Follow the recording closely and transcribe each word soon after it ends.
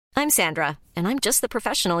I'm Sandra, and I'm just the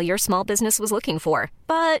professional your small business was looking for.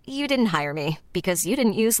 But you didn't hire me because you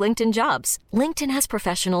didn't use LinkedIn Jobs. LinkedIn has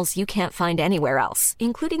professionals you can't find anywhere else,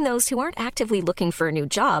 including those who aren't actively looking for a new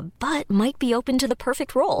job, but might be open to the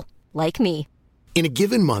perfect role, like me. In a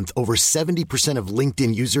given month, over 70% of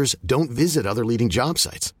LinkedIn users don't visit other leading job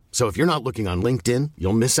sites. So if you're not looking on LinkedIn,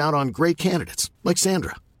 you'll miss out on great candidates like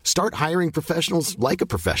Sandra. Start hiring professionals like a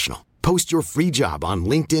professional. Post your free job on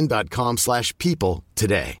linkedin.com/people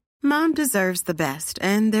today. Mom deserves the best,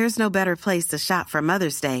 and there's no better place to shop for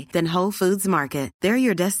Mother's Day than Whole Foods Market. They're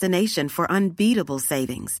your destination for unbeatable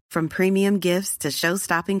savings, from premium gifts to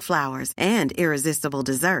show-stopping flowers and irresistible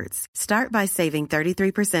desserts. Start by saving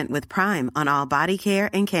 33% with Prime on all body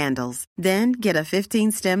care and candles. Then get a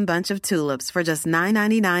 15-stem bunch of tulips for just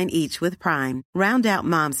 $9.99 each with Prime. Round out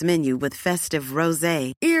Mom's menu with festive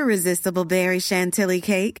rosé, irresistible berry chantilly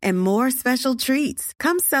cake, and more special treats.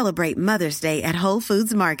 Come celebrate Mother's Day at Whole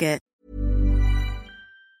Foods Market.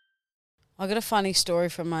 I got a funny story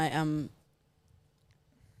from my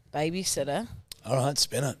babysitter. All right,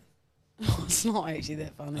 spin it. It's not actually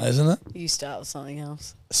that funny. Isn't it? You start with something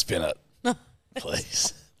else. Spin it.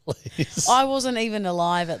 Please. Please. I wasn't even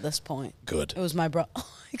alive at this point. Good. It was my brother.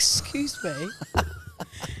 Excuse me.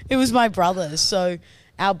 It was my brother's. So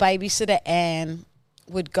our babysitter, Anne,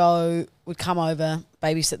 would come over,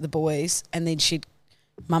 babysit the boys, and then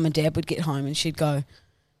Mum and Dad would get home and she'd go,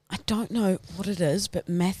 I don't know what it is, but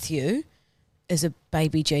Matthew is a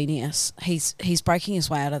baby genius. He's breaking his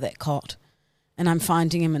way out of that cot, and I'm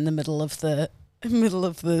finding him in the middle of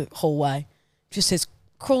the hallway. Just says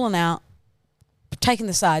crawling out, taking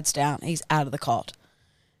the sides down. He's out of the cot,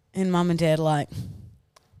 and Mum and Dad are like,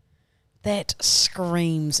 that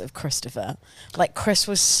screams of Christopher. Like, Chris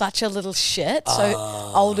was such a little shit. So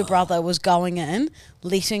older brother was going in,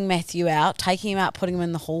 letting Matthew out, taking him out, putting him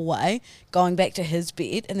in the hallway, going back to his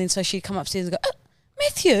bed, and then so she'd come upstairs and go,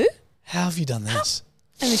 Matthew. How have you done this?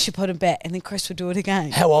 And then she put him back, and then Chris would do it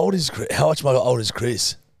again. How old is Chris? How much old is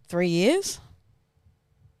Chris? 3 years.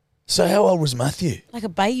 So how old was Matthew? Like a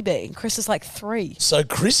baby. And Chris is like 3. So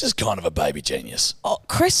Chris is kind of a baby genius. Oh,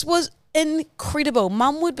 Chris was incredible.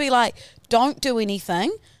 Mum would be like, don't do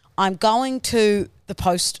anything. I'm going to the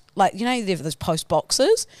post, like, you know, there were those post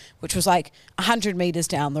boxes, which was like 100 metres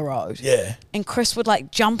down the road. Yeah. And Chris would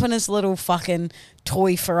like jump in his little fucking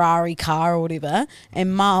toy Ferrari car or whatever,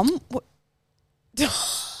 and Mum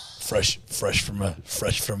fresh from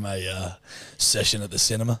a session at the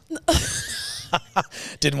cinema.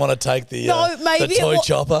 Didn't want to take the toy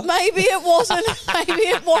chopper. Maybe it wasn't. Maybe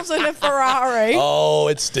it wasn't a Ferrari. Oh,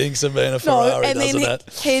 it stinks of being a Ferrari, and doesn't then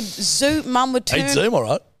it? He'd zoom. Mum would turn. He'd zoom, all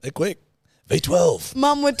right. They're quick. V12.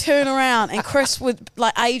 Mum would turn around, and Chris would,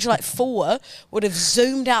 like, age like 4, would have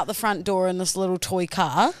zoomed out the front door in this little toy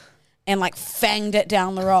car and like fanged it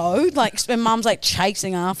down the road, like, and Mum's like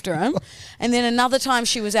chasing after him. And then another time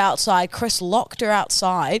she was outside, Chris locked her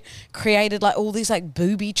outside, created like all these like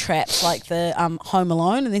booby traps, like the Home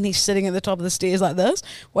Alone, and then he's sitting at the top of the stairs like this,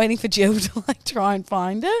 waiting for Jill to like try and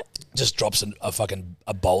find it. Just drops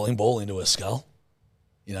a bowling ball into her skull,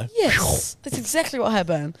 you know? Yes, that's exactly what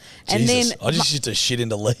happened. And Jesus, then I just used to shit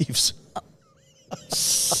into leaves.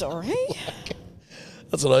 Sorry?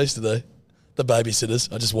 That's what I used to do. The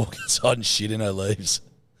babysitters, I just walk inside and shit in her leaves.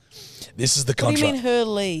 This is the contract. What do you mean her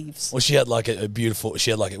leaves? Well, she had like a beautiful.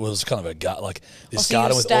 She had like, it was kind of a like this so you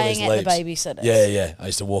garden were with all these staying leaves. at the babysitter's? Yeah. I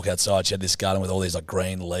used to walk outside. She had this garden with all these like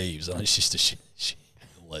green leaves, and I just used to shit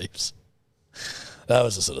in the leaves. That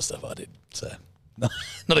was the sort of stuff I did. So,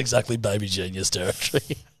 not exactly baby genius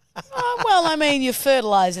territory. Well, I mean, you're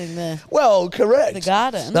fertilising correct. the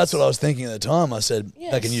garden. That's what I was thinking at the time. I said,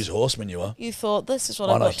 Yes. they can use horse manure. You thought, this is what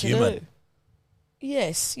Why I've not got to human? do.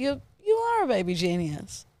 Yes, you are a baby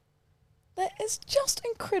genius. That is just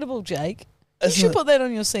incredible, Jake. You should put that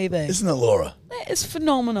on your CV. Isn't it, Laura? That is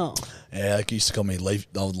phenomenal. Yeah, they used to call me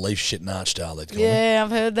old leaf shit archdale. They'd call me. Yeah,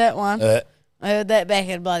 I've heard that one. I heard that back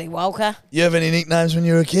in bloody Walker. You have any nicknames when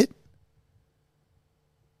you were a kid?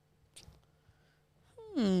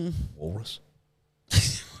 Walrus.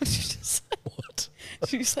 What did you just say? What?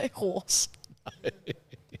 Did you say horse?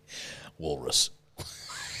 Walrus.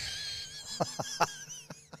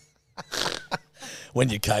 When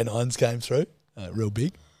your canines came through, real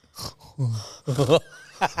big.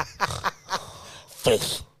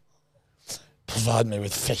 Fish. Provide me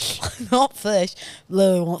with fish. Not fish.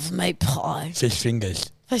 Lou wants meat pie. Fish fingers.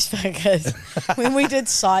 Fish fingers. When we did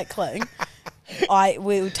cycling,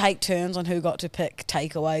 we would take turns on who got to pick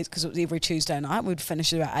takeaways because it was every Tuesday night. We'd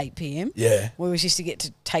finish at about 8 p.m. Yeah. We always used to get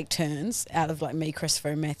to take turns out of like me, Christopher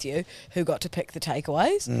and Matthew, who got to pick the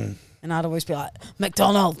takeaways. And I'd always be like,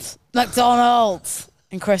 McDonald's.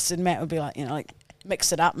 And Chris and Matt would be like, like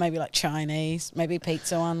mix it up, maybe like Chinese, maybe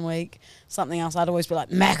pizza one week, something else. I'd always be like,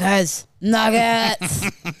 Macca's, nuggets,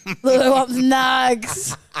 Lulu wants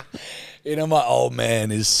nugs. My old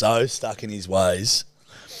man is so stuck in his ways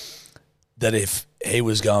that if he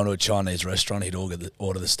was going to a Chinese restaurant, he'd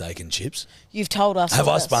order the steak and chips. You've told us. Have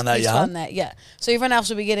I spun that yarn? Spun that, yeah. So everyone else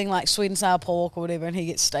would be getting like sweet and sour pork or whatever, and he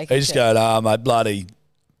gets steak. He and just chips. go, mate, bloody,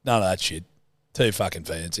 none of that shit. Too fucking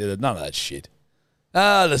fancy. None of that shit.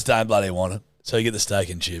 I just don't bloody want it. So you get the steak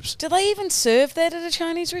and chips. Do they even serve that at a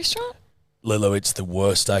Chinese restaurant? Lulu, it's the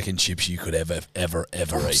worst steak and chips you could ever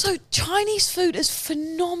eat. So Chinese food is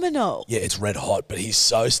phenomenal. Yeah, it's red hot, but he's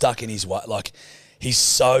so stuck in his way. Like, he's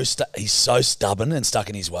so stubborn and stuck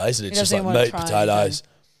in his ways that it's just like meat, potatoes.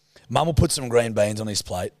 Mum will put some green beans on his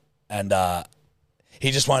plate, and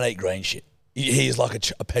he just won't eat green shit. He is like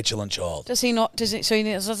a petulant child. Does he not? So he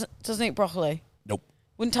doesn't eat broccoli? Nope.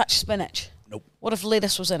 Wouldn't touch spinach? Nope. What if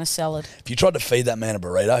lettuce was in a salad? If you tried to feed that man a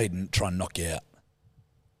burrito, he'd try and knock you out.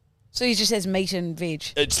 So he just has meat and veg?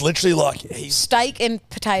 It's literally like he's... Steak and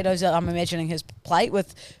potatoes, I'm imagining his plate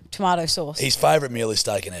with tomato sauce. His favourite meal is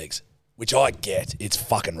steak and eggs, which I get. It's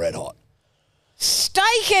fucking red hot.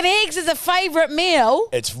 Steak and eggs is a favourite meal?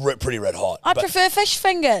 It's pretty red hot. I prefer fish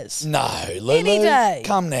fingers. No, Lulu. Any day.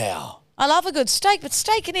 Come now. I love a good steak, but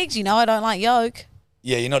steak and eggs, I don't like yolk.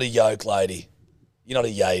 Yeah, you're not a yolk lady. You're not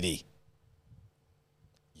a yady.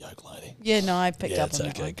 Yolk lady. Yeah, no, I picked up on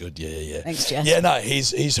that. Okay, good. Yeah. Thanks, Jess. Yeah, no,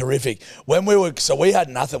 he's horrific. When we had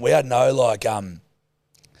nothing. We had no like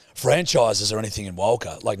franchises or anything in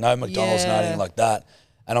Walker, like no McDonald's, no anything like that.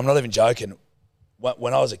 And I'm not even joking.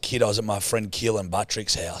 When I was a kid, I was at my friend Keelan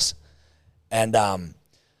Buttrick's house, and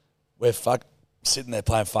we're sitting there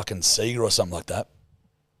playing fucking Sega or something like that.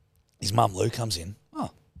 His mum Lou comes in. Oh,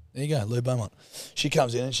 there you go, Lou Beaumont. She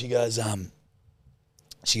comes in and she goes,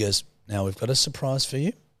 now we've got a surprise for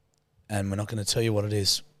you, and we're not going to tell you what it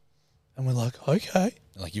is. And we're like, okay.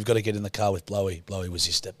 Like, you've got to get in the car with Blowy. Blowy was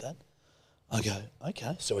his stepdad. I go,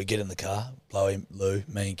 okay. So we get in the car, Blowy, Lou,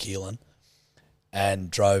 me and Keelan, and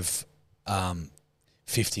drove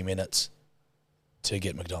 50 minutes to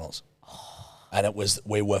get McDonald's. And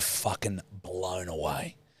we were fucking blown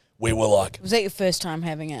away. We were like... Was that your first time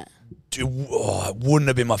having it? It wouldn't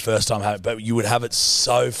have been my first time having it, but you would have it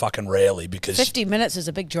so fucking rarely because... 50 minutes is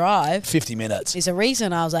a big drive. 50 minutes. There's a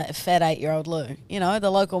reason I was a fat 8-year-old Lou.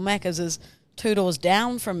 The local Macca's is 2 doors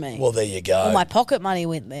down from me. Well, there you go. All my pocket money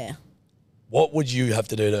went there. What would you have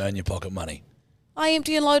to do to earn your pocket money? I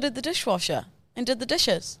empty and loaded the dishwasher and did the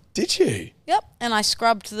dishes. Did you? Yep. And I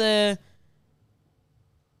scrubbed the...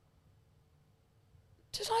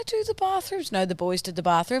 Did I do the bathrooms? No, the boys did the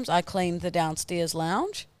bathrooms. I cleaned the downstairs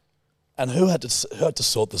lounge. And who had to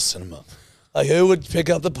sort the cinema? Like, who would pick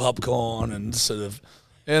up the popcorn and sort of,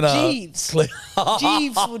 Jeeves.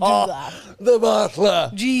 Jeeves would do that. The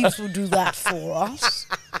butler. Jeeves would do that for us.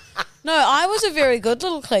 No, I was a very good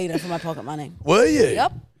little cleaner for my pocket money. Were you?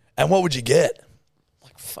 Yep. And what would you get?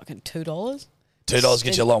 Like fucking $2. $2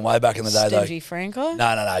 gets you a long way back in the day, though. Stingy Franco. No,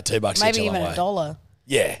 $2 gets Maybe you a long even way. $1.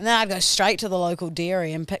 Yeah. And then I'd go straight to the local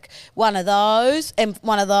dairy and pick one of those and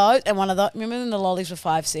one of those and one of those. Remember when the lollies were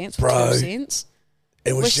 5 cents or 2 cents?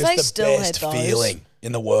 It was Wish just they the still best had those. feeling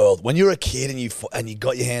in the world. When you were a kid and you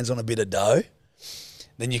got your hands on a bit of dough,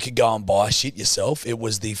 then you could go and buy shit yourself. It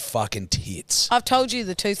was the fucking tits. I've told you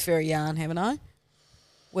the tooth fairy yarn, haven't I?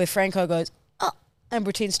 Where Franco goes, and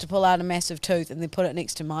pretends to pull out a massive tooth and then put it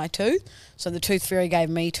next to my tooth. So the tooth fairy gave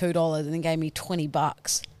me $2 and then gave me $20.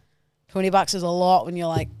 $20 is a lot when you're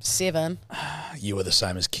like 7. You were the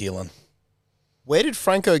same as Keelan. Where did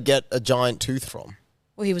Franco get a giant tooth from?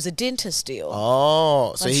 Well, he was a dentist deal.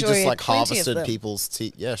 Oh, so I'm he sure just he had like plenty of harvested them. people's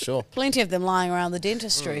teeth. Yeah, sure. Plenty of them lying around the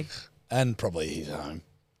dentistry. And probably his home.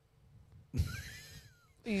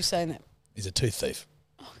 Are you saying that? He's a tooth thief.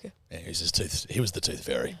 Oh, okay. Yeah, he was the tooth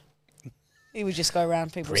fairy. He would just go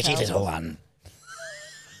around people's Pretty houses, little one.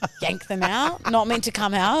 yank them out, not meant to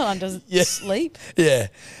come out under sleep. Yeah.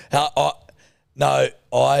 I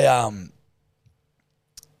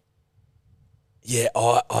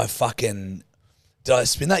fucking... Did I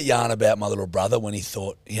spin that yarn about my little brother when he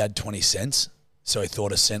thought he had 20 cents, so he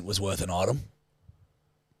thought a cent was worth an item?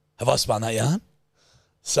 Have I spun that yarn?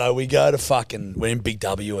 So we go to we're in Big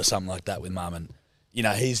W or something like that with Mum, and,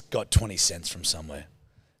 he's got 20 cents from somewhere.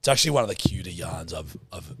 It's actually one of the cuter yarns I've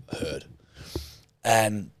heard.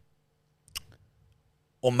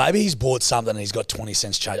 Or maybe he's bought something and he's got 20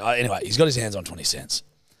 cents change. Anyway, he's got his hands on 20 cents.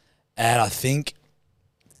 And I think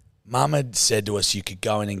Mum had said to us you could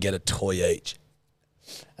go in and get a toy each.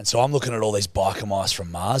 And so I'm looking at all these Biker Mice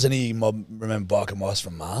from Mars. Any mob remember Biker Mice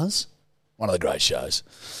from Mars? One of the great shows.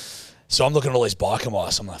 So I'm looking at all these biker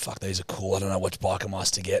mice. I'm like, fuck, these are cool. I don't know which biker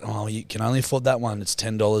mice to get. Oh, you can only afford that one. It's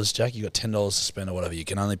 $10, Jack. You got $10 to spend or whatever. You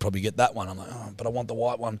can only probably get that one. I'm like, oh, but I want the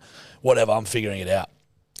white one. Whatever. I'm figuring it out.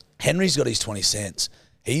 Henry's got his 20 cents.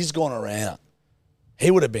 He's gone around.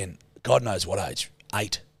 He would have been, God knows what age,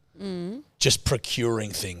 8. Just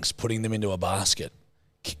procuring things, putting them into a basket.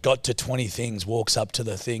 Got to 20 things, walks up to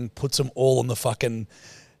the thing, puts them all on the fucking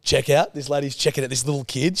checkout. This lady's checking out, this little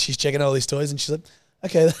kid, she's checking out all these toys, and she's like,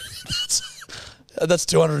 okay, that's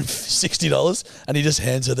 $260. And he just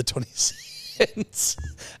hands her the 20 cents.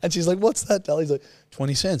 And she's like, what's that, doll? He's like,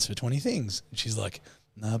 20 cents for 20 things. And she's like,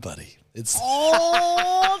 no, buddy. It's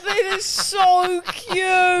Oh, that is so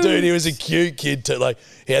cute. Dude, he was a cute kid too. Like,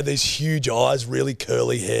 he had these huge eyes, really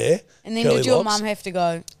curly hair. And then curly did your locks. mum have to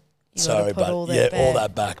go, you Sorry, gotta put buddy. all that Yeah, back? all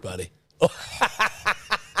that back, buddy.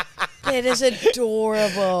 That is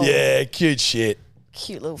adorable. Yeah, cute shit.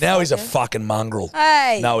 Cute little Now he's a fucker. fucking mongrel.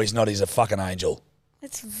 Hey. No, he's not. He's a fucking angel.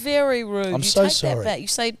 It's very rude. I'm you so take sorry. That back. You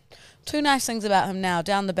say 2 nice things about him now,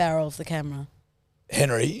 down the barrel of the camera.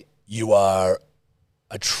 Henry, you are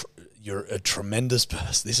you're a tremendous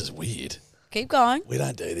person. This is weird. Keep going. We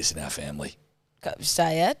don't do this in our family. Go,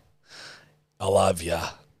 say it. I love ya.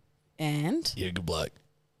 And You're a good bloke.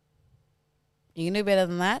 you can do better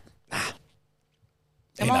than that. He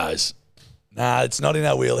Come on. knows. Nah, it's not in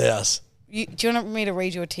our wheelhouse. Do you want me to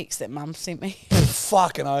read you a text that Mum sent me?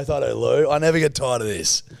 Fucking oath I do, Lou. I never get tired of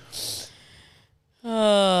this.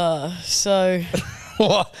 So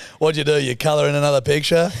What'd you do? You colour in another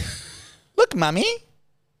picture? Look, Mummy.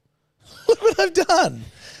 Look what I've done.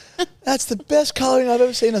 That's the best colouring I've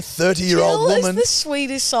ever seen a 30-year-old Jill woman. is the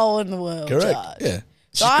sweetest soul in the world. Correct. Judge. Yeah.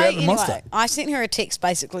 So She's created a monster. anyway, I sent her a text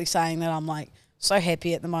basically saying that I'm like so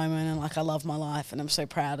happy at the moment and like I love my life and I'm so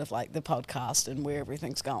proud of like the podcast and where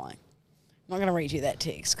everything's going. I'm not going to read you that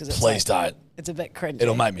text because Please don't. It's a bit cringy.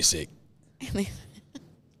 It'll make me sick.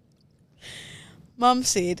 Mum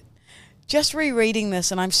said, just rereading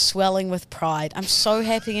this and I'm swelling with pride. I'm so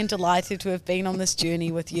happy and delighted to have been on this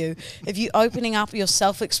journey with you. If you opening up your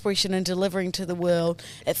self-expression and delivering to the world,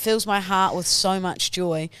 it fills my heart with so much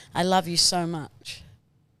joy. I love you so much.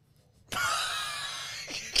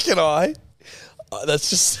 Can I? That's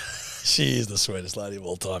just... She is the sweetest lady of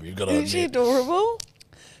all time. You've got to Isn't she admit. adorable?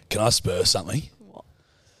 Can I spur something? What?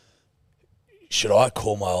 Should I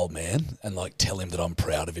call my old man and like tell him that I'm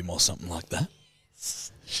proud of him or something like that?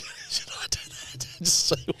 Should I do that? Just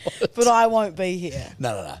see what? But I won't be here.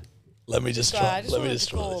 No. Let me just Sorry, try. I just Let me wanted just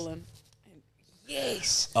to try call this. and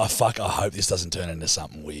yes. Oh fuck! I hope this doesn't turn into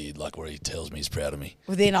something weird, like where he tells me he's proud of me.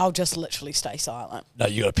 Well, then I'll just literally stay silent. No,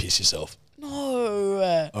 you got to piss yourself. No, All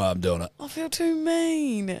right, I'm doing it. I feel too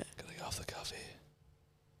mean. Gotta go off the cuff here.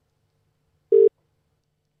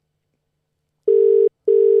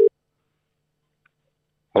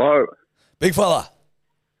 Hello. Big fella,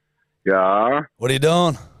 Yeah. what are you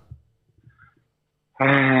doing?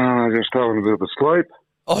 Just having a bit of a sleep.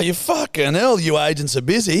 Oh, you fucking hell! You agents are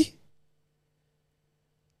busy.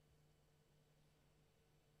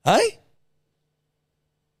 Hey?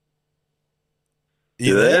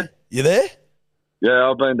 You there? You there? Yeah,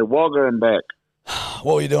 I've been to Wagga and back.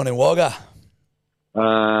 What were you doing in Wagga?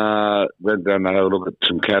 Went down to have a look at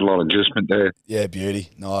some cattle on adjustment there. Yeah, beauty.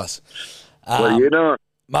 Nice. What are you doing?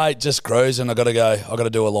 Mate, just cruising. I got to go. I got to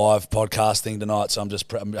do a live podcast thing tonight, so I'm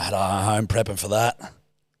just I'm at home prepping for that.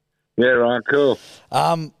 Yeah, right, cool.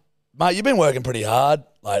 Mate, you've been working pretty hard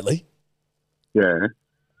lately. Yeah.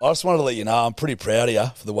 I just wanted to let you know I'm pretty proud of you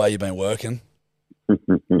for the way you've been working.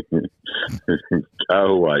 Go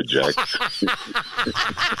away, Jack.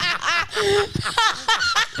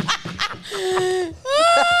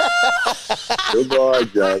 Goodbye,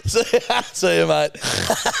 Jack. See you, mate.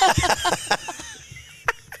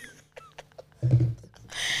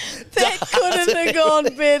 That couldn't have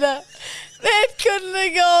gone better. That couldn't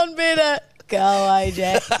have gone better. Go away,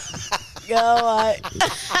 Jack. Go away.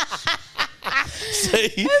 See?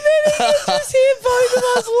 And then you can just hear both of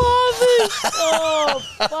us laughing. Oh,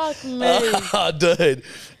 fuck me. Oh, dude.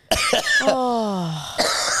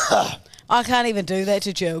 I can't even do that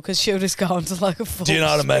to Jill because she'll just go into like a full Do you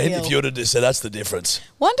know what I mean? spiel. If you would have just said that's the difference.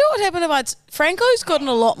 Wonder what happened if Franco's gotten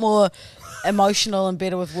a lot more emotional and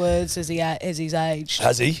better with words as he's aged.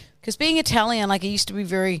 Has he? Because being Italian, like he used to be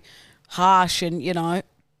very harsh and, you know,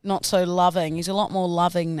 not so loving. He's a lot more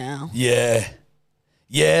loving now. Yeah.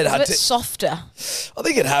 Yeah, He's a bit softer. I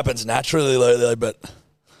think it happens naturally lately, but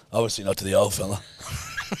obviously not to the old fella.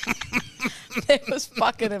 That was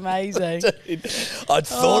fucking amazing. I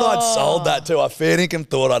thought I'd sold that too. I fair dinkum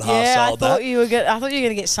thought I'd half Yeah, I sold thought that. you were good. I thought you were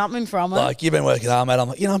going to get something from it. Like, you've been working hard, mate. I'm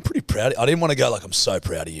like, I'm pretty proud of you. I didn't want to go like, I'm so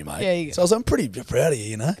proud of you, mate. Yeah, you go. So I was, I'm pretty proud of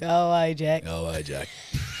you, Go away, Jack. Go away, Jack.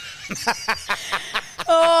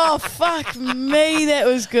 Oh, fuck me. That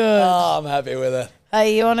was good. Oh, I'm happy with it.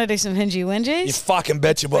 Hey, you want to do some Hingy Wingies? You fucking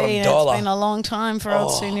bet your bottom It's dollar. been a long time for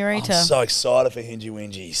old Senorita. I'm so excited for Hingy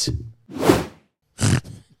Wingies.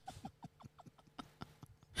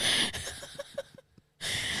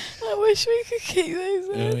 I wish we could keep these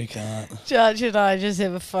in. No, we can't. Judge and I just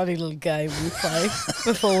have a funny little game we play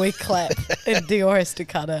before we clap, and Dior has to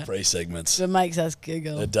cut it. 3 segments. It makes us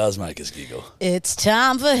giggle. It does make us giggle. It's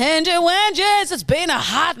time for Hingy Wingies. It's been a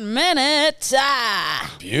hot minute.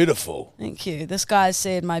 Beautiful. Thank you. This guy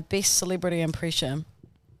said my best celebrity impression.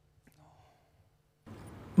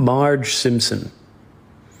 Marge Simpson.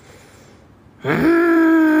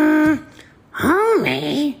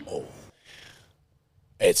 Homie.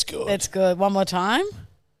 It's good. That's good. One more time.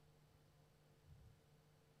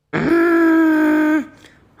 Homie.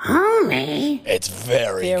 It's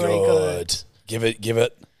very Very good. good. Give it.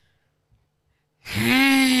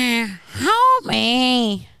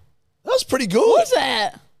 Homie. That was pretty good. What's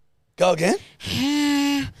that? Go again.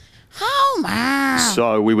 Homie.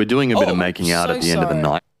 So we were doing a bit Oh, of making out so at the end of the sorry.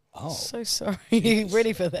 night. Oh, So sorry. You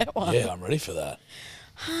ready for that one? yeah, I'm ready for that.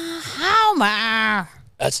 Homie.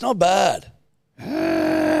 That's not bad.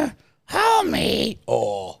 Homie.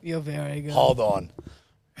 Oh, You're very good. hold on.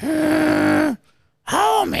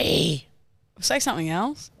 Homie. Say something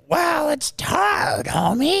else. Well, it's tired,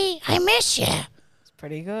 homie. I miss you. It's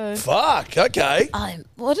pretty good. Fuck. Okay.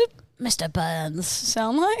 What did Mr. Burns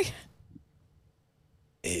sound like?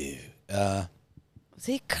 Ew. Was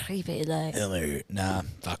he creepy like? Nah.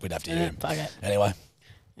 Fuck. We'd have to hear him. Fuck it. Anyway.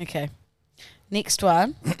 Okay. Next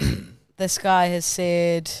one. This guy has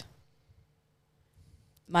said,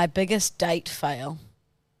 my biggest date fail.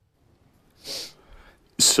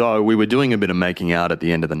 So we were doing a bit of making out at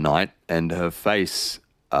the end of the night, and her face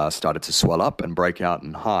started to swell up and break out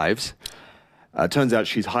in hives. Turns out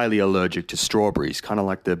she's highly allergic to strawberries, kind of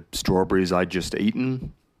like the strawberries I'd just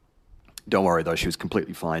eaten. Don't worry, though, she was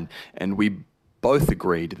completely fine. And we both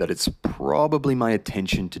agreed that it's probably my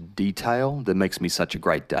attention to detail that makes me such a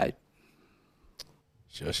great date.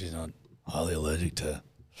 Sure, she's not highly allergic to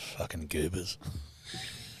fucking goobers.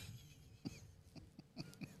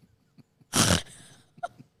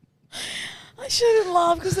 I shouldn't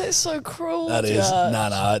laugh because that's so cruel. That is Judge.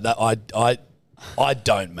 no. I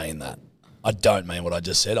don't mean that. I don't mean what I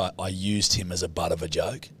just said. I used him as a butt of a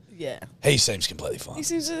joke. Yeah. He seems completely He fine.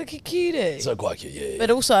 seems like a cutie. So quite cute. Yeah.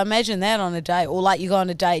 But also imagine that on a date. Or like you go on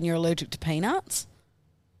a date and you're allergic to peanuts.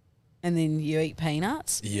 And then you eat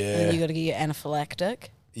peanuts. Yeah. And you got to get your anaphylactic.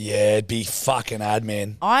 Yeah, it'd be fucking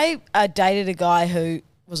admin. I dated a guy who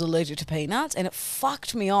was allergic to peanuts, and it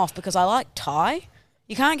fucked me off because I like Thai.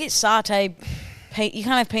 You can't get satay. You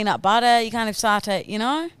can't have peanut butter. You can't have satay. You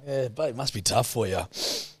know. Yeah, but it must be tough for you.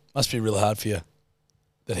 Must be really hard for you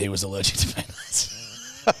that he was allergic to peanuts.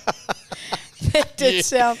 That did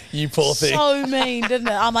sound you poor thing. so mean, didn't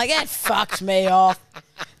it? I'm like, that fucked me off.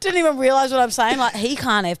 Didn't even realise what I'm saying. Like, he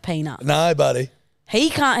can't have peanuts. No, buddy. He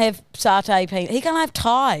can't have satay peanuts. He can't have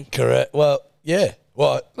Thai. Correct. Well, yeah.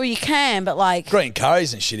 Well, Well, you can, but like, green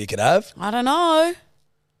curries and shit he could have. I don't know.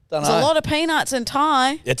 Don't There's know. a lot of peanuts in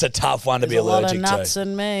Thai. It's a tough one to There's be a lot allergic of nuts to.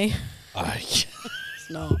 in me. Oh,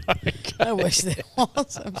 No, I wish there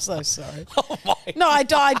was. I'm so sorry. oh my. No, I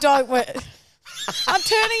don't. I'm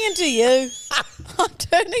turning into you. I'm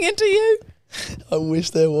turning into you. I wish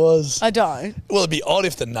there was. I don't. Well, it'd be odd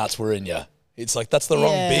if the nuts were in you. It's like that's the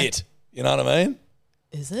wrong Yeah. bit. You know what I mean?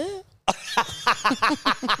 Is it?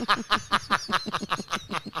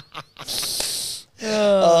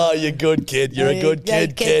 Oh, you're a good kid. You're a good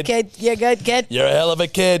kid, kid. You're a good kid. You're a hell of a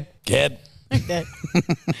kid, kid. Okay.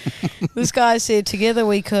 This guy said, together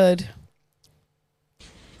we could.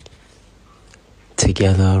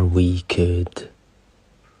 Together we could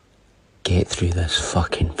get through this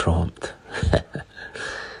fucking prompt.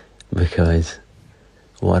 Because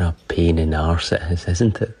what a pain in the arse it is,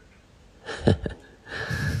 isn't it?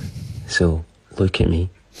 So, look at me.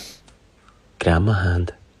 Grab my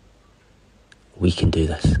hand. We can do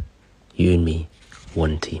this. You and me,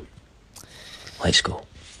 one team. Let's go.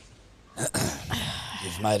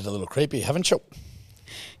 You've made it a little creepy, haven't you?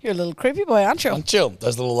 You're a little creepy boy, aren't you? Aren't you?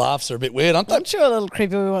 Those little laughs are a bit weird, aren't they? Aren't you a little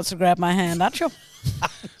creepy boy who wants to grab my hand, aren't you?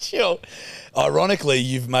 Chill. Ironically,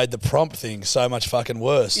 you've made the prompt thing so much fucking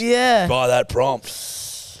worse. Yeah. By that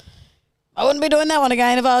prompt. I wouldn't be doing that one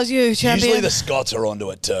again if I was you, champion. Usually the Scots are onto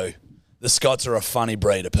it too. The Scots are a funny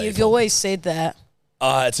breed of people. You've always said that.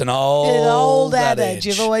 It's an old adage.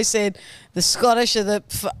 You've always said the Scottish are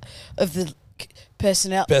of the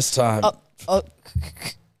personnel. Best time.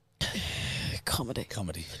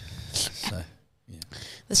 Comedy. So, yeah.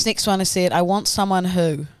 This next one I said, I want someone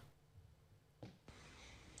who.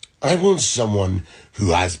 I want someone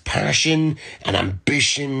who has passion and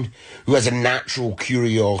ambition, who has a natural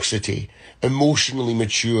curiosity, emotionally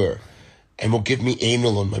mature, and will give me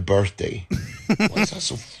anal on my birthday. Why is that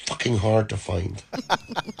so fucking hard to find?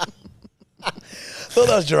 Thought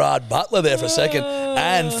that was Gerard Butler there for a second.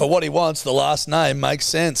 And for what he wants, the last name makes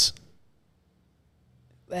sense.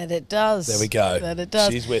 That it does. There we go. That it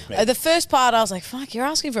does. She's with me. The first part, I was like, fuck, you're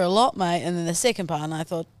asking for a lot, mate. And then the second part, and I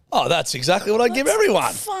thought, oh, that's exactly what I give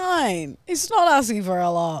everyone. Fine. He's not asking for a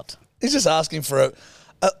lot. He's just asking for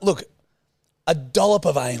a dollop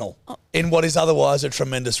of anal in what is otherwise a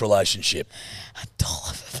tremendous relationship. A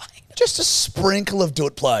dollop of anal. Just a sprinkle of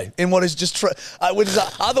doot play in what is just which is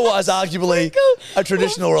otherwise arguably a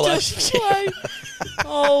traditional relationship.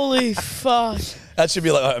 Holy fuck. That should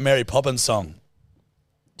be like a Mary Poppins song.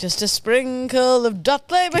 Just a sprinkle of dot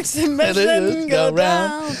play makes the medicine go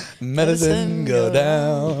down. Medicine go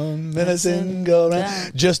down. Medicine go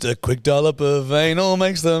round. Just a quick dollop of anal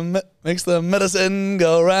makes the medicine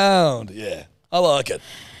go round. Yeah, I like it.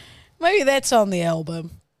 Maybe that's on the album.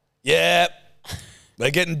 Yeah, they're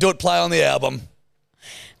getting doot play on the album.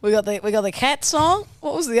 We got the cat song.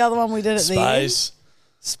 What was the other one we did at the end?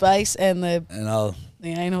 Space and the anal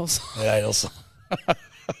song. The anal song.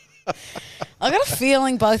 I got a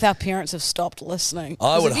feeling both our parents have stopped listening.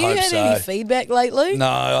 I would hope so. Have you had any feedback lately? No,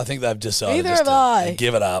 I think they've decided Neither have I.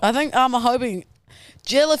 give it up. I think I'm hoping,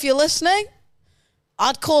 Jill, if you're listening,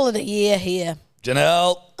 I'd call it a year here.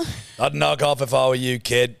 Janelle, I'd knock off if I were you,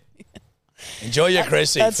 kid. Enjoy your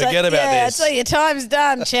Chrissy. Forget about this. So your time's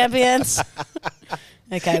done, champions.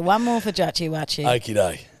 Okay, one more for Jachi Wachi. Okie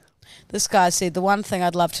doke. This guy said, the one thing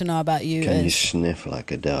I'd love to know about you Can is... you sniff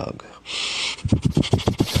like a dog?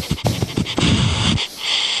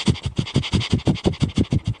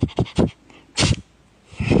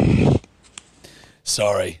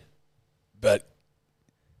 Sorry, but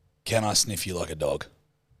can I sniff you like a dog?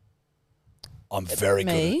 I'm very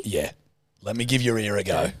good. Yeah. Let me give your ear a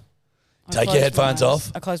go. Take your headphones off.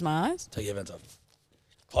 I close my eyes. Take your headphones off.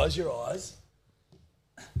 Close your eyes.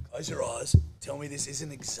 Close your eyes. Tell me this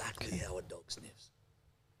isn't exactly how a dog sniffs.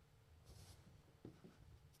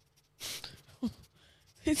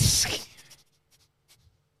 It's scary.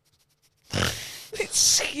 It's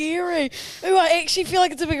scary. Ooh, I actually feel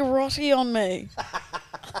like it's a big rotty on me.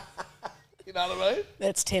 You know what I mean?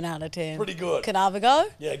 That's 10 out of 10. Pretty good. Can I have a go?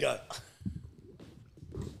 Yeah, go.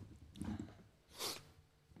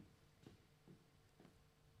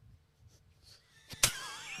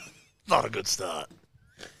 Not a good start.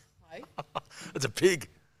 Hey? It's a pig.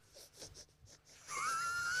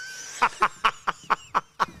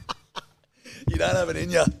 You don't have it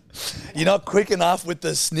in you. You're not quick enough with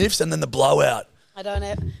the sniffs and then the blowout. I don't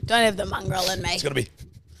have the mongrel in me. It's got to be.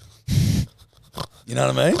 You know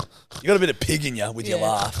what I mean? You got a bit of pig in you with your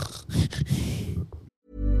laugh.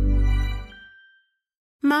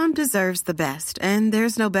 Mom deserves the best, and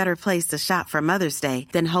there's no better place to shop for Mother's Day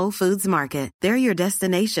than Whole Foods Market. They're your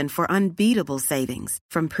destination for unbeatable savings,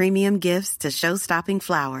 from premium gifts to show-stopping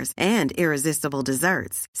flowers and irresistible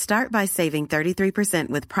desserts. Start by saving 33%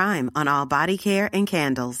 with Prime on all body care and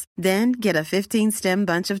candles. Then get a 15-stem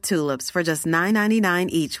bunch of tulips for just $9.99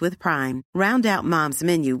 each with Prime. Round out Mom's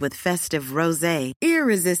menu with festive rosé,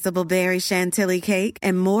 irresistible berry chantilly cake,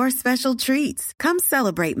 and more special treats. Come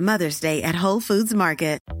celebrate Mother's Day at Whole Foods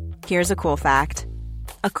Market. Here's a cool fact.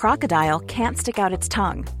 A crocodile can't stick out its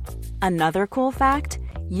tongue. Another cool fact,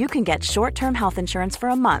 you can get short-term health insurance for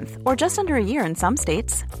a month or just under a year in some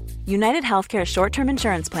states. United Healthcare short-term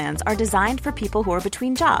insurance plans are designed for people who are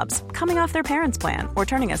between jobs, coming off their parents' plan, or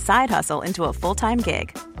turning a side hustle into a full-time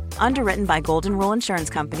gig. Underwritten by Golden Rule Insurance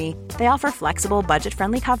Company, they offer flexible,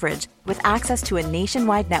 budget-friendly coverage with access to a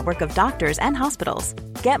nationwide network of doctors and hospitals.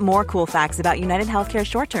 Get more cool facts about United Healthcare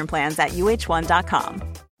short-term plans at uh1.com.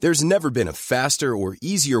 There's never been a faster or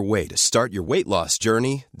easier way to start your weight loss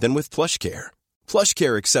journey than with PlushCare.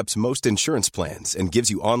 PlushCare accepts most insurance plans and gives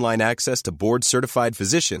you online access to board-certified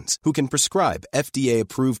physicians who can prescribe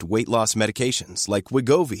FDA-approved weight loss medications like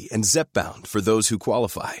Wegovy and Zepbound for those who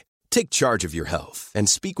qualify. Take charge of your health and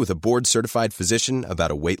speak with a board-certified physician about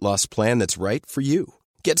a weight loss plan that's right for you.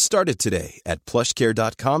 Get started today at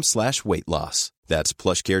plushcare.com/weight-loss. That's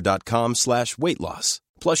plushcare.com/weight-loss.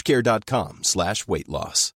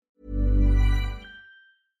 plushcare.com/weight-loss.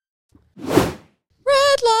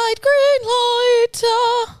 Red light, green light.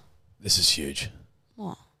 This is huge.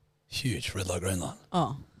 What? Huge. Red light, green light.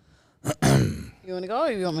 Oh. You want to go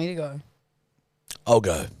or you want me to go? I'll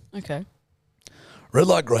go. Okay. Red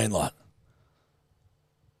light, green light.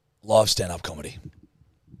 Live stand-up comedy.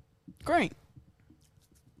 Green.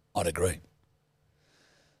 I'd agree.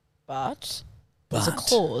 But there's a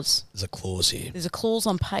clause. There's a clause here. There's a clause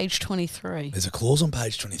on page 23. There's a clause on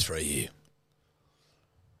page 23 here.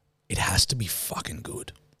 It has to be fucking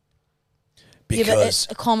good. Because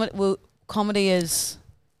comedy is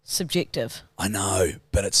subjective. I know,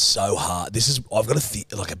 but it's so hard. I've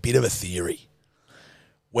got a bit of a theory.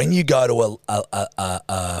 When you go to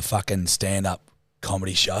a fucking stand-up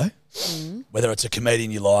comedy show, whether it's a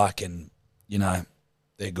comedian you like and, you know,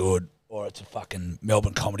 they're good, or it's a fucking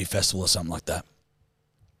Melbourne Comedy Festival or something like that,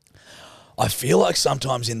 I feel like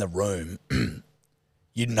sometimes in the room,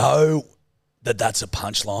 you know that that's a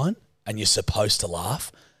punchline and you're supposed to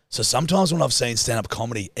laugh. So sometimes when I've seen stand-up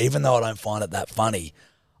comedy, even though I don't find it that funny,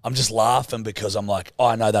 I'm just laughing because I'm like, oh,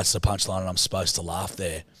 I know that's the punchline and I'm supposed to laugh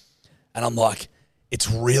there. And I'm like, it's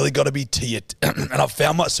really got to be to you. And I've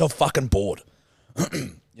found myself fucking bored.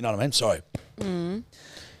 You know what I mean? Sorry.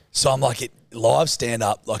 So I'm like, live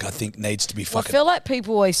stand-up, like I think needs to be fucking... I feel like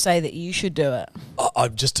people always say that you should do it.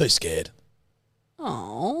 I'm just too scared.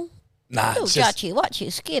 Oh. Nah, You'll it's just... judge you. Watch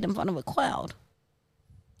you scared in front of a crowd.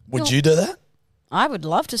 Would you do that? I would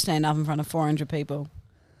love to stand up in front of 400 people.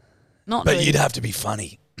 But you'd have to be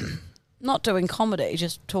funny. Not doing comedy,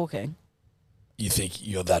 just talking. You think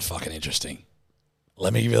you're that fucking interesting?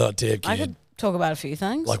 Let me give you that tip, kid. I could talk about a few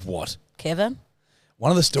things. Like what? Kevin.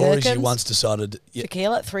 One of the stories you Gherkins, once decided... Yeah,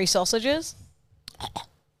 Tequila, 3 sausages.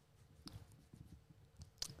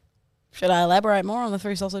 Should I elaborate more on the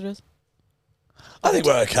 3 sausages? I think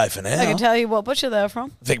we're okay for now. I can tell you what butcher they were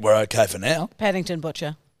from. I think we're okay for now. Paddington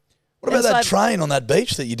Butcher. What about that train on that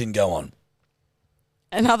beach that you didn't go on?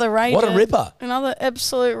 Another rager. What a ripper. Another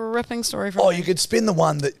absolute ripping story from Oh, me. you could spin the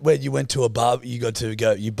one where you went to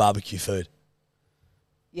you barbecue food.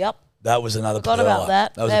 Yep. That was another Forgot pearler. about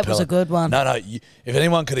that. That was a good one. No, if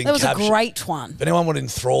anyone could That was a encapture... great one. If anyone would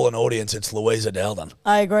enthrall an audience, it's Louisa Dowden.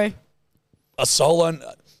 I agree. A solo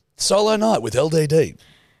night with LDD.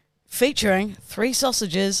 Featuring 3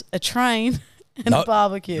 sausages, a train, and a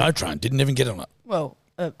barbecue. No train. Didn't even get on it. Well,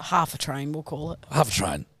 half a train, we'll call it. Half a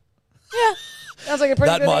train. Yeah. Sounds like a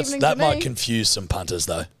pretty good evening That to me. might confuse some punters,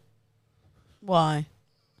 though. Why?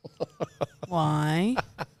 Why?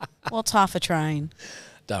 What's half a train?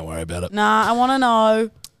 Don't worry about it. Nah, I want to know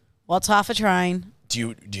what's half a train.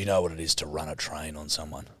 Do you know what it is to run a train on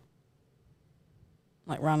someone?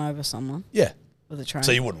 Like run over someone? Yeah. With a train.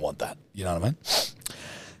 So you wouldn't want that. You know what I mean?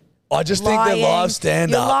 I just think that live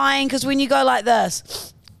stand-up... You're lying because when you go like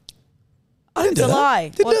this... I didn't do that. It's a lie.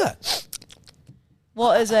 Didn't do that.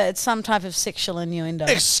 What is it? It's some type of sexual innuendo.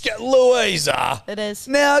 Louisa. It is.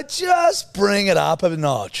 Now just bring it up a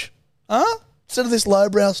notch. Huh? Instead of this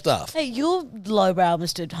lowbrow stuff. Hey, you're lowbrow,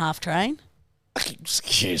 Mr. Half Train.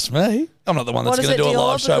 Excuse me. I'm not the one that's What going to is do it, a Dior?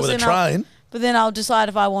 live show Because with a then I'll- train. But then I'll decide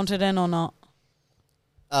if I want it in or not.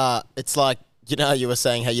 It's like, you know, you were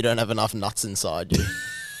saying how you don't have enough nuts inside you.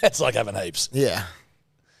 It's like having heaps. Yeah.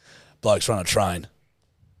 Blokes run a train.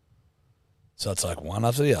 So it's like one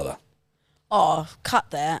after the other. Oh,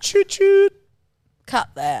 cut that. Choo-choo. Cut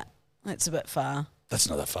that. That's a bit far. That's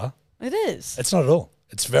not that far. It is. It's not at all.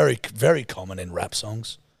 It's very, very common in rap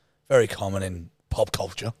songs. Very common in pop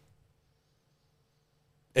culture.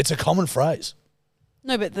 It's a common phrase.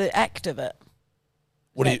 No, but the act of it.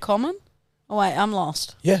 What Is do that common? Oh, wait, I'm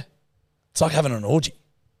lost. Yeah. It's like having an orgy.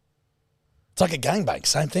 It's like a gangbang.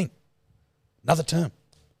 Same thing. Another term.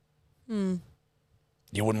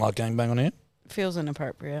 You wouldn't like gangbang on here? Feels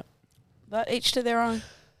inappropriate. But each to their own.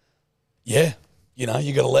 Yeah. You know,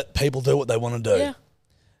 you got to let people do what they want to do. Yeah.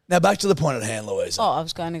 Now, back to the point at hand, Louisa. Oh, I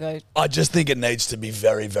was going to go. I just think it needs to be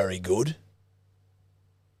very, very good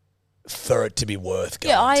for it to be worth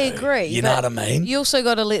going Yeah, I to. agree. You know what I mean? You also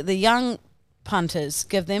got to let the young punters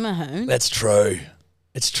give them a hoon. That's true.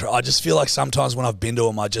 It's true. I just feel like sometimes when I've been to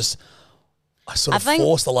them, I sort of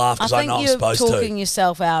force the laugh because I know I'm supposed you're to. talking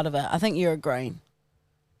yourself out of it. I think you're agreeing.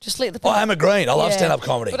 Just let the people... I am agreeing. I love stand-up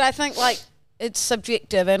comedy. But I think, like, it's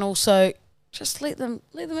subjective and also just let them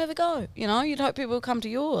have a go. You know, you'd hope people would come to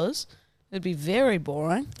yours. It'd be very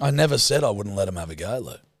boring. I never said I wouldn't let them have a go,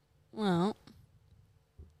 Lou. Well...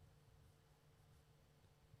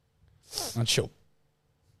 Chill.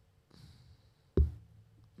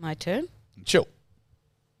 My turn? Chill.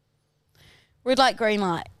 Red light, green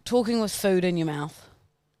light. Talking with food in your mouth.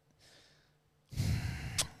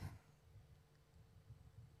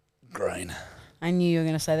 Green. I knew you were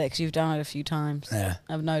going to say that because you've done it a few times. Yeah.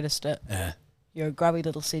 I've noticed it. Yeah. You're a grubby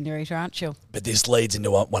little senorita, aren't you? But this leads into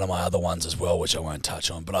one of my other ones as well, which I won't touch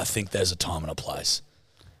on. But I think there's a time and a place.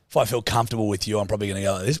 If I feel comfortable with you, I'm probably going to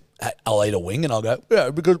go like this. I'll eat a wing and I'll go, yeah,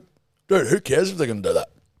 because, dude, who cares if they're going to do that?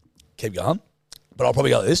 Keep going. But I'll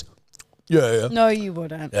probably go like this. Yeah. No, you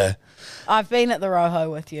wouldn't. Yeah. I've been at the Rojo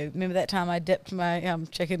with you. Remember that time I dipped my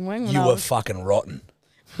chicken wing? When You I were was, fucking rotten.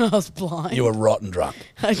 I was blind. You were rotten drunk.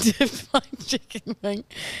 I dipped my chicken wing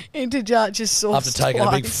into Jarch's sauce After taking a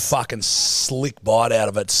big twice. fucking slick bite out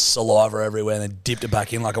of it, saliva everywhere, and then dipped it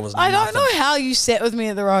back in like it was I nothing. don't know how you sat with me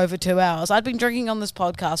at the Rojo for 2 hours. I'd been drinking on this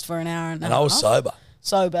podcast for an hour and a half. And I was sober.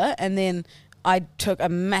 Sober, and then I took a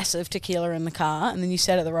massive tequila in the car, and then you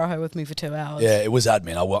sat at the Rojo with me for 2 hours. Yeah, it was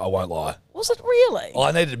admin. I won't lie. Was it really?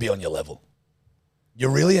 I needed to be on your level. You're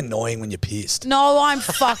really annoying when you're pissed. No, I'm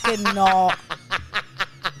fucking not.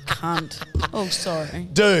 Cunt. Oh, sorry.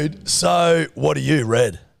 Dude, so what are you,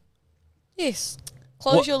 Red? Yes.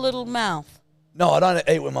 Close What- your little mouth. No, I don't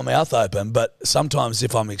eat with my mouth open, but sometimes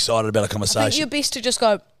if I'm excited about a I think conversation, you're best to just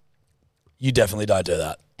go you definitely don't do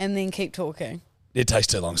that. and then keep talking. It takes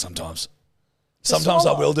too long sometimes. To Sometimes I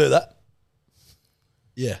swallow. will do that.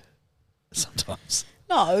 Yeah. Sometimes.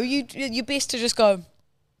 No, you're best to just go,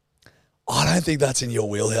 I don't think that's in your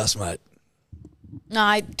wheelhouse, mate. no,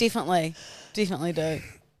 I definitely do.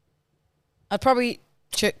 I'd probably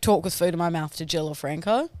talk with food in my mouth to Jill or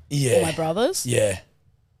Franco. Yeah. Or my brothers. Yeah.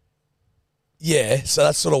 Yeah, so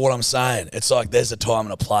that's sort of what I'm saying. It's like there's a time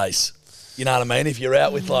and a place. You know what I mean? If you're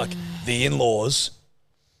out with like the in-laws,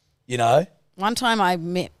 you know, One time I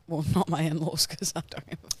met, well, not my in-laws because I don't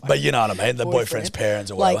have a but you know what I mean, the boyfriend. boyfriend's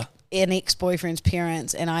parents or whatever. Like an ex-boyfriend's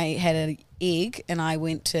parents, and I had an egg, and I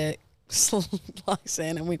went to slice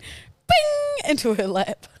in and went bing into her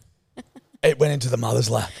lap. It went into the mother's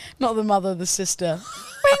lap. Not the mother, the sister.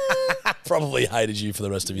 Probably hated you for the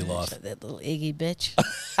rest of your life. That little eggy bitch.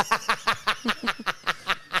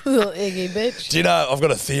 Little eggy bitch. Do you know, I've got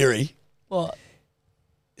a theory. What?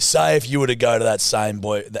 Say if you were to go to that same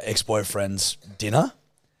the ex-boyfriend's dinner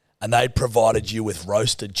and they provided you with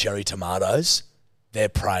roasted cherry tomatoes, they're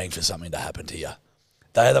praying for something to happen to you.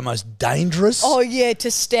 They are the most dangerous. Oh, yeah, to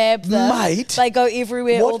stab them. Mate. They go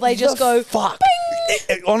everywhere, What or they just the go, fuck?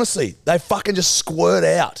 bing! Honestly, they fucking just squirt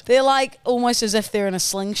out. They're like almost as if they're in a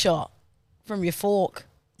slingshot from your fork.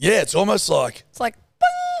 Yeah, it's almost like. It's like,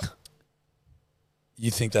 bing!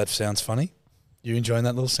 You think that sounds funny? You enjoying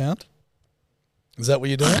that little sound? Is that what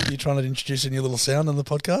you're doing? You trying to introduce a new little sound on the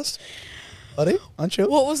podcast? Buddy, aren't you?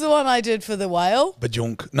 What was the one I did for the whale?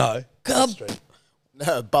 Bajunk. No.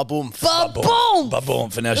 No, baboom. Ba-boom! Baboom.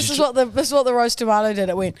 For now, This she's is what the roast tomato did.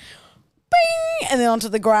 It went bing, and then onto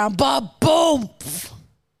the ground. Ba-boom!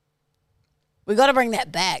 We got to bring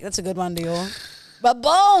that back. That's a good one, Dior.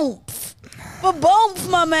 Ba-boom! Ba-boom,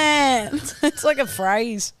 my man. It's like a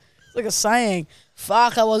phrase. It's like a saying.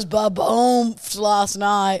 Fuck, I was ba-boom last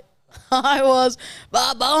night. I was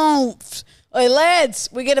ba-boom. Hey, lads,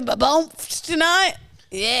 we getting ba-boom tonight?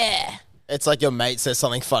 Yeah. It's like your mate says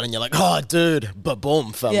something fun and you're like, oh, dude,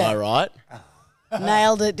 ba-boom, am Yeah. I right?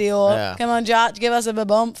 Nailed it, Dior. Yeah. Come on, Josh, give us a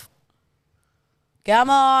ba-boom. Come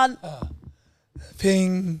on.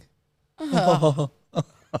 ping. Oh,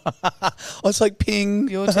 it's like ping.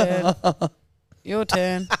 Your turn. Your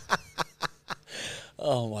turn.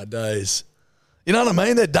 Oh, my days. You know what I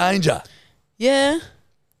mean? They're danger. Yeah.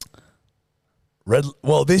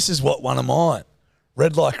 Well, this is what one of mine.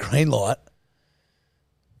 Red light, green light.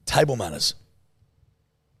 Table manners.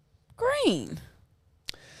 Green.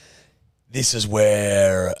 This is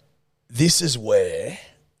where.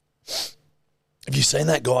 Have you seen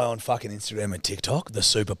that guy on fucking Instagram and TikTok? The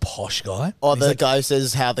super posh guy? Or He's the like, guy who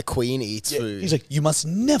says how the queen eats food. He's like, you must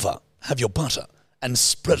never have your butter and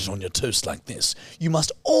spread it on your toast like this. You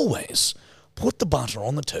must always put the butter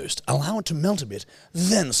on the toast, allow it to melt a bit,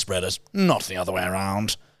 then spread it, not the other way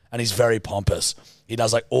around. And he's very pompous. He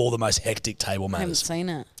does like all the most hectic table I haven't manners. seen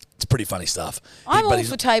it. It's pretty funny stuff. I'm But all he's-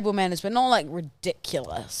 for table manners, but not like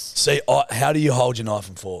ridiculous. See, how do you hold your knife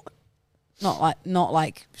and fork? Not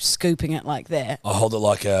like scooping it like that. I hold it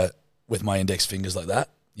like with my index fingers like that.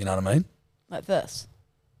 You know what I mean? Like this.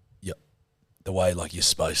 Yep. The way like you're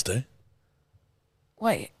supposed to.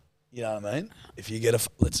 Wait. You know what I mean? If you get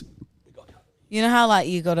let's. You know how like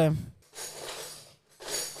you gotta.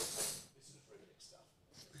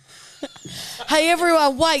 Hey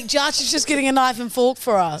everyone, wait! Josh is just getting a knife and fork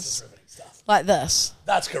for us. Like this.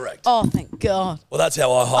 That's correct. Oh, thank God. Well, that's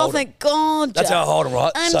how I hold Oh, thank God. That's Josh. how I hold them,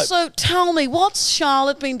 right? And so tell me, what's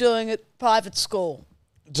Charlotte been doing at private school?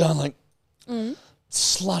 Darling,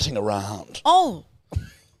 slutting around. Oh,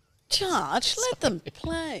 Josh, let them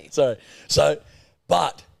play. So,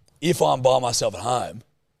 but if I'm by myself at home,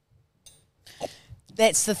 I'll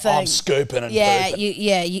That's the thing. I'm scooping and yeah,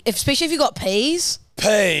 booping. especially if you got peas.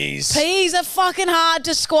 Peas. Peas are fucking hard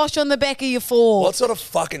to squash on the back of your fork. What sort of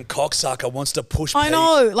fucking cocksucker wants to push I peas?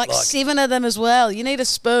 know, like 7 of them as well. You need a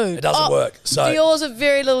spoon. It doesn't work. So Dior's a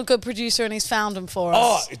very little good producer and he's found them for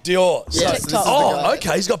us. Oh, Dior. Yeah, So,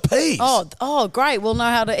 okay, he's got peas. Oh, great. We'll know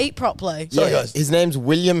how to eat properly. Sorry, guys. His name's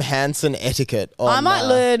William Hanson Etiquette. I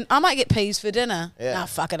might get peas for dinner. Yeah. Nah,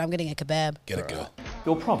 fuck it. I'm getting a kebab. Get a girl.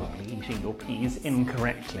 You're probably eating your peas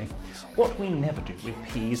incorrectly. What we never do with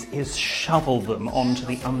peas is shovel them onto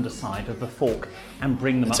the underside of the fork and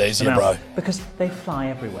bring them It's up easier, to the mouth, bro. because they fly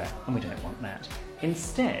everywhere and we don't want that.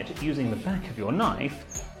 Instead, using the back of your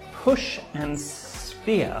knife, push and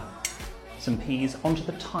spear some peas onto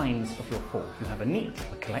the tines of your fork. You have a neat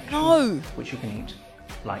little collection, which you can eat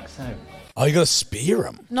like so. Oh, you got to spear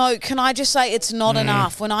them. No, can I just say it's not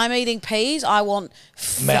enough? When I'm eating peas, I want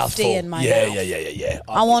 50 Mouthful. in my Yeah, mouth. yeah.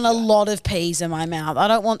 I want a lot of peas in my mouth. I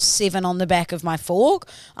don't want 7 on the back of my fork.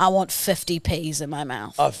 I want 50 peas in my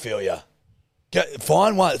mouth. I feel you.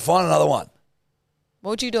 Find one. Find another one.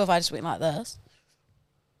 What would you do if I just went like this?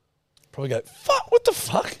 Probably go, fuck, what the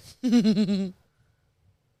fuck?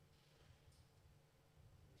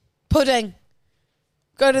 Pudding.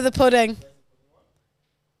 Go to the pudding.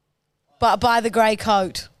 But buy the grey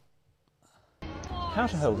coat. How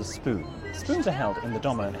to hold a spoon. Spoons are held in the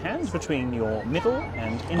dominant hand between your middle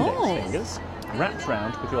and index fingers, wrapped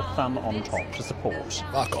round with your thumb on top to support.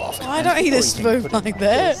 Fuck off. I don't eat a spoon like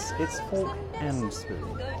that. It's fork and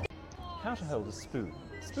spoon. How to hold a spoon.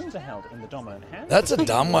 Spoons are held in the dominant hand. That's a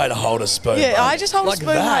dumb way to hold a spoon. Yeah, mate. I just hold a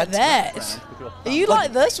spoon like that. Are you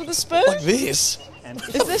like this with a spoon? Like this.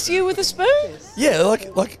 Is this you with a spoon? Yeah,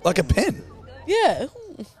 like a pen. Yeah.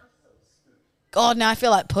 God, now I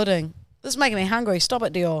feel like pudding. This is making me hungry. Stop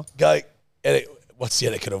it, Dior. Go, what's the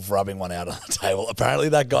etiquette of rubbing one out on the table? Apparently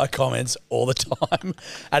that guy comments all the time,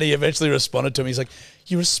 and he eventually responded to me. He's like,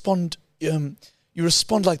 you respond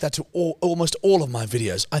like that to almost all of my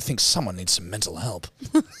videos. I think someone needs some mental help.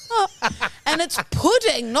 And it's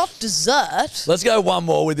pudding, not dessert. Let's go one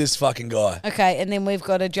more with this fucking guy. Okay, and then we've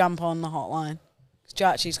got to jump on the hotline.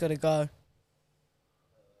 Jarchi's got to go.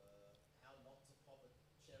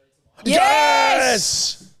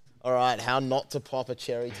 Yes! All right, how not to pop a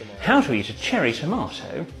cherry tomato. How to eat a cherry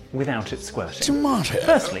tomato without it squirting. Tomato?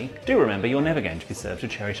 Firstly, do remember you're never going to be served a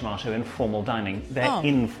cherry tomato in formal dining. They're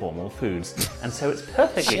informal foods, and so it's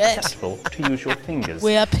perfectly Shit. acceptable to use your fingers.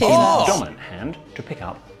 We are using peanuts. the dominant hand to pick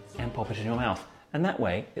up and pop it in your mouth. And that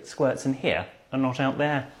way, it squirts in here and not out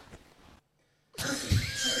there.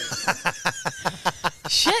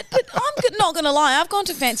 Shit, but I'm not going to lie. I've gone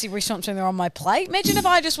to fancy restaurants when they're on my plate. Imagine if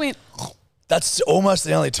I just went... That's almost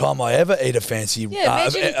the only time I ever eat a fancy,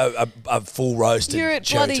 imagine a full roasted you're at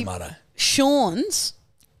cherry bloody tomato. Sean's.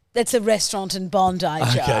 That's a restaurant in Bondi,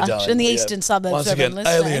 Okay, Josh, darling. in the Yeah. eastern suburbs. Once of again,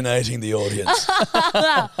 listening. alienating the audience.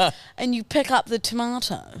 And you pick up the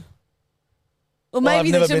tomato. Or Well,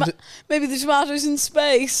 maybe I've never been maybe the tomato's in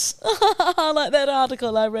space. Like that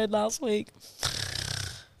article I read last week.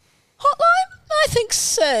 Hotline? I think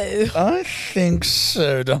so. I think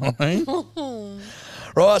so, darling.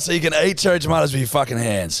 Right, so you can eat cherry tomatoes with your fucking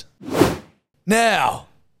hands. Now,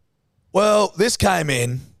 well, this came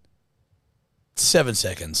in 7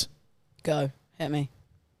 seconds. Go. Hit me.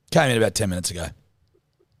 Came in about 10 minutes ago.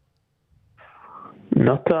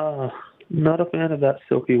 Not a fan of that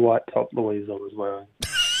silky white top Louisa was wearing.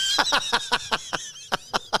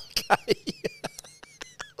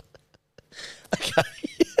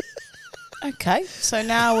 Okay, so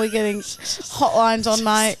now we're getting hotlines on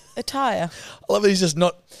my attire. I love that he's just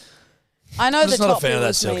not. I know I'm the just not top a fan of that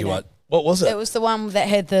was silky meaner. white. What was it? It was the one that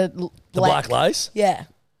had the black lace? Yeah.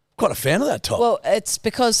 Quite a fan of that top. Well, it's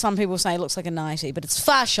because some people say it looks like a nightie, but it's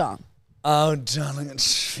fashion. Oh, darling,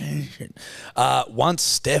 it's fashion. Once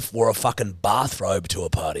Steph wore a fucking bathrobe to a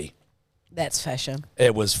party. That's fashion.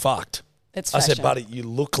 It was fucked. It's I said, fashion. buddy, you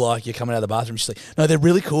look like you're coming out of the bathroom. She's like, no, they're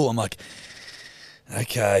really cool. I'm like,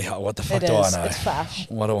 okay, what the fuck It do is. I know? It's fash.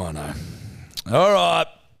 What do I know? All right.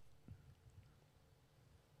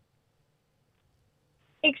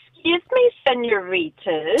 Excuse me,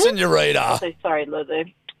 senorita. Senorita. So sorry, Lulu.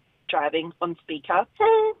 Driving on speaker.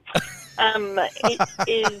 It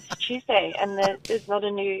is Tuesday and there's not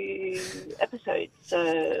a new episode.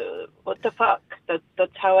 So what the fuck?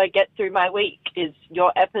 That's how I get through my week is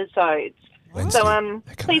your episodes. So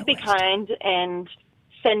please be kind and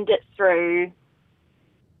send it through.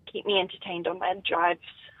 Keep me entertained on my drives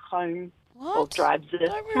home. What? Or drives it.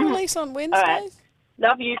 Don't we release on Wednesdays? All right.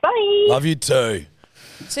 Love you. Bye. Love you too.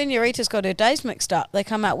 Senorita's got her days mixed up. They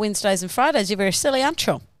come out Wednesdays and Fridays. You're very silly, aren't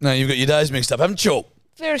you? No, you've got your days mixed up, haven't you?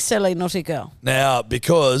 Very silly, naughty girl. Now,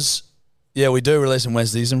 because, we do release on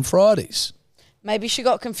Wednesdays and Fridays. Maybe she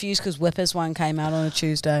got confused because Whippers one came out on a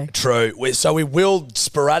Tuesday. True. So we will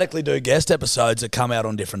sporadically do guest episodes that come out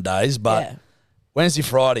on different days, but Wednesday,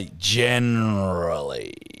 Friday,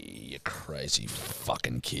 generally, you crazy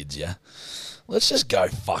fucking kids, yeah? Let's just go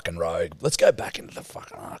fucking rogue. Let's go back into the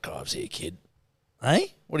fucking archives here, kid.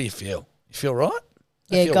 Hey? What do you feel? You feel right?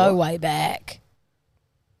 Yeah, go way back.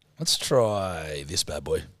 Let's try this bad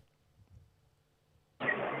boy.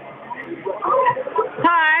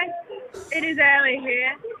 Hi, it is Early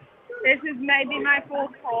here. This is maybe my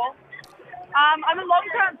fourth call. I'm a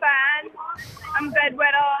long-time fan. I'm a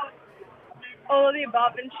bedwetter, all of the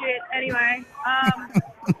above and shit. Anyway,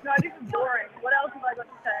 no, this is boring. What else have I got to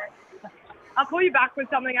say? I'll call you back with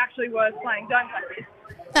something actually worth playing. Don't play this.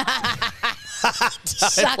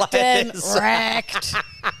 Sucked in, wrecked.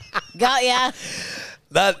 Got ya.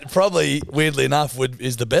 That probably, weirdly enough,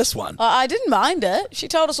 is the best one. I didn't mind it. She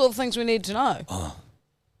told us all the things we need to know. Oh.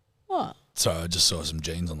 What? Sorry, I just saw some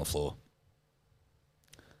jeans on the floor.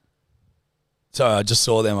 Sorry, I just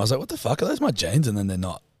saw them. I was like, what the fuck? Are those my jeans? And then they're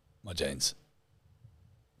not my jeans.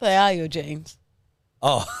 They are your jeans.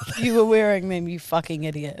 Oh. You were wearing them, you fucking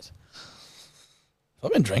idiot.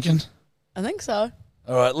 I've been drinking. I think so.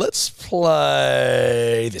 All right, let's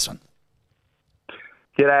play this one.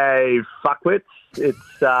 G'day, fuckwits. It's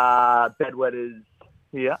Bedwetters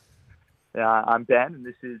here. I'm Ben, and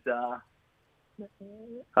this is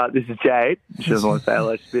Jade. She doesn't want to say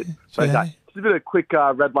hello. She's a bit. Okay. Just a bit of quick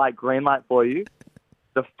red light, green light for you.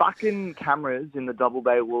 The fucking cameras in the Double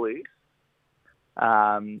Bay Woolies.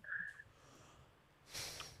 Why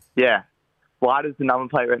does the number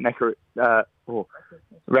plate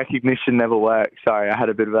recognition never work? Sorry, I had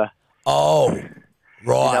a bit of a. Oh,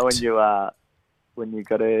 right. You know when you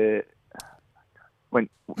got to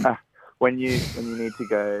when you need to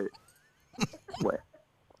go. Where?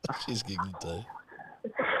 She's giggling too.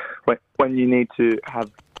 When you need to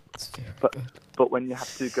have, but when you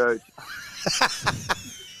have to go.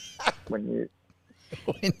 when you.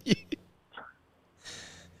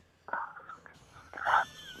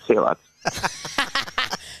 See you lads.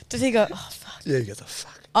 Did he go, oh, fuck. Yeah, you got the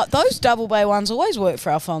fuck. Those Double Bay ones always work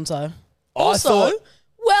for Alfonso. Also,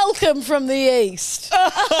 welcome from the East.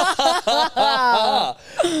 I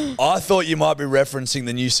thought you might be referencing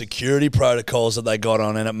the new security protocols that they got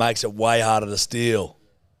on, and it makes it way harder to steal.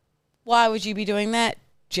 Why would you be doing that,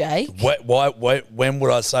 Jake? When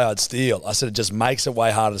would I say I'd steal? I said it just makes it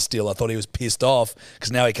way harder to steal. I thought he was pissed off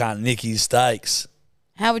because now he can't nick his steaks.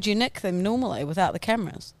 How would you nick them normally without the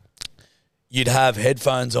cameras? You'd have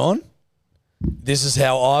headphones on. This is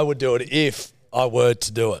how I would do it if I were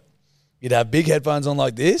to do it. You'd have big headphones on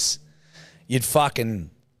like this. You'd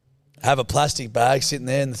fucking have a plastic bag sitting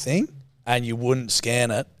there in the thing, and you wouldn't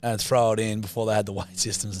scan it and throw it in before they had the weight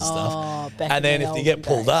systems and stuff. And then if you get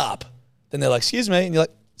pulled up, then they're like, excuse me, and you're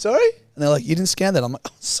like, sorry? And they're like, you didn't scan that. I'm like,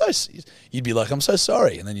 you'd be like, I'm so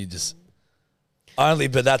sorry. And then you just...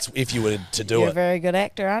 but that's if you were to do You're it. a very good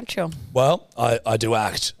actor, aren't you? Well, I do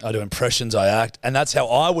act. I do impressions, I act. And that's how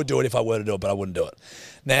I would do it if I were to do it, but I wouldn't do it.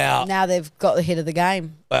 Now they've got the head of the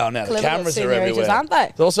game. Well, now the cameras are everywhere. Aren't they?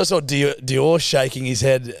 I also saw Dior shaking his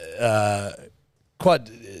head quite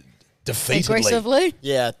defeatedly. Aggressively?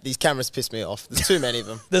 Yeah, these cameras piss me off. There's too many of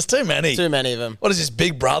them. There's too many. Too many of them. What is this,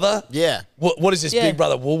 Big Brother? Yeah. What is this, Big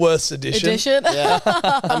Brother Woolworths edition? Yeah.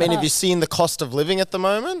 I mean, have you seen the cost of living at the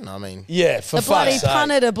moment? I mean... Yeah, for the bloody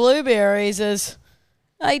punnet of blueberries is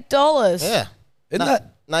 $8. Yeah. Isn't that...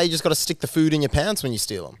 Now you just got to stick the food in your pants when you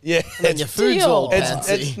steal them. Yeah. And then your food's all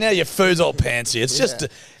pantsy. Now your food's all pantsy. It's just,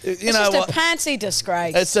 It's just a pantsy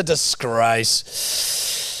disgrace. It's a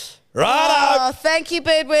disgrace. Righto. Oh, thank you,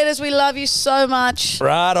 bedwetters. We love you so much.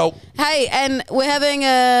 Righto. Hey, and we're having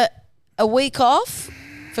a week off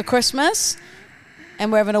for Christmas,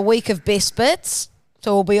 and we're having a week of best bits.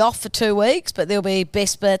 So we'll be off for 2 weeks, but there'll be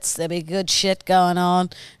best bits, there'll be good shit going on,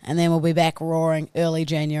 and then we'll be back roaring early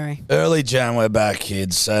January. Early Jan, we're back,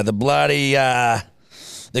 kids. So the bloody,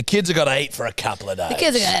 the kids have got to eat for a couple of days. The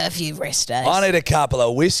kids are going to have a few rest days. I need a couple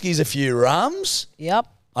of whiskeys, a few rums. Yep.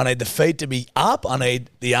 I need the feet to be up. I need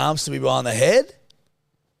the arms to be behind the head.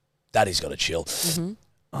 Daddy's got to chill. Mm-hmm.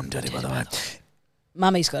 I'm dirty, by the way.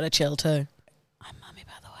 Mummy's got to chill too.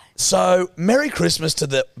 So, Merry Christmas to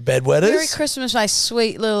the bedwetters. Merry Christmas, my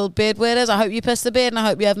sweet little bedwetters. I hope you piss the bed, and I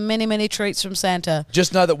hope you have many, many treats from Santa.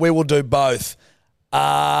 Just know that we will do both.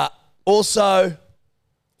 Also,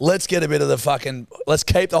 let's get a bit of the fucking... Let's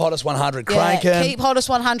keep the Hottest 100 cranking. Keep Hottest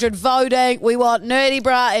 100 voting. We want Nerdy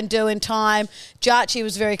Bra and Doing Time. Jarchi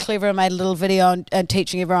was very clever and made a little video and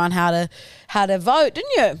teaching everyone how to vote,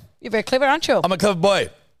 didn't you? You're very clever, aren't you? I'm a clever boy.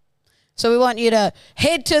 So we want you to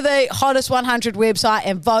head to the Hottest 100 website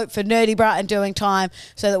and vote for Nerdy Bra and Doing Time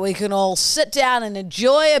so that we can all sit down and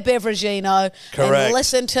enjoy a beveragino and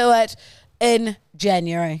listen to it in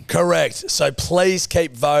January. Correct. So please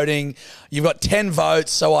keep voting. You've got 10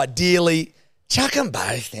 votes, so ideally, chuck them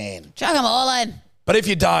both in. Chuck them all in. But if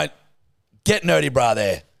you don't, get Nerdy Bra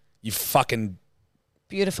there. You fucking...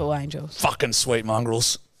 Beautiful angels. Fucking sweet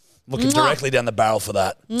mongrels. Looking directly down the barrel for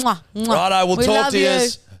that. Mwah, mwah. Righto, we'll talk love to you.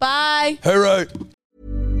 yous. Bye. Hooroo.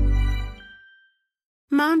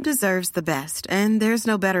 Mom deserves the best, and there's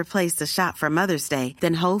no better place to shop for Mother's Day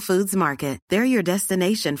than Whole Foods Market. They're your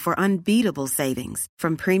destination for unbeatable savings,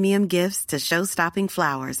 from premium gifts to show-stopping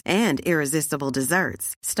flowers and irresistible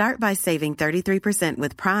desserts. Start by saving 33%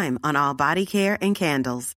 with Prime on all body care and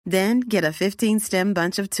candles. Then get a 15-stem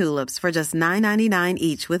bunch of tulips for just $9.99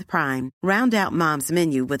 each with Prime. Round out Mom's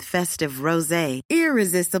menu with festive rosé,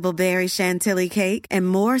 irresistible berry chantilly cake, and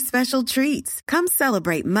more special treats. Come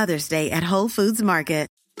celebrate Mother's Day at Whole Foods Market.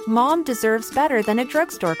 Mom deserves better than a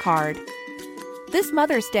drugstore card. This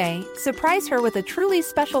Mother's Day, surprise her with a truly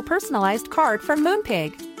special personalized card from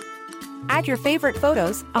Moonpig. Add your favorite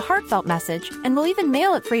photos, a heartfelt message, and we'll even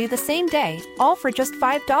mail it for you the same day, all for just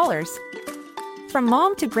 $5. From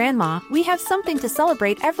mom to grandma, we have something to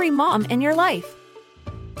celebrate every mom in your life.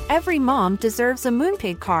 Every mom deserves a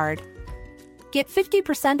Moonpig card. Get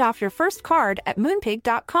 50% off your first card at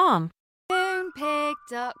moonpig.com.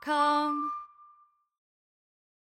 Moonpig.com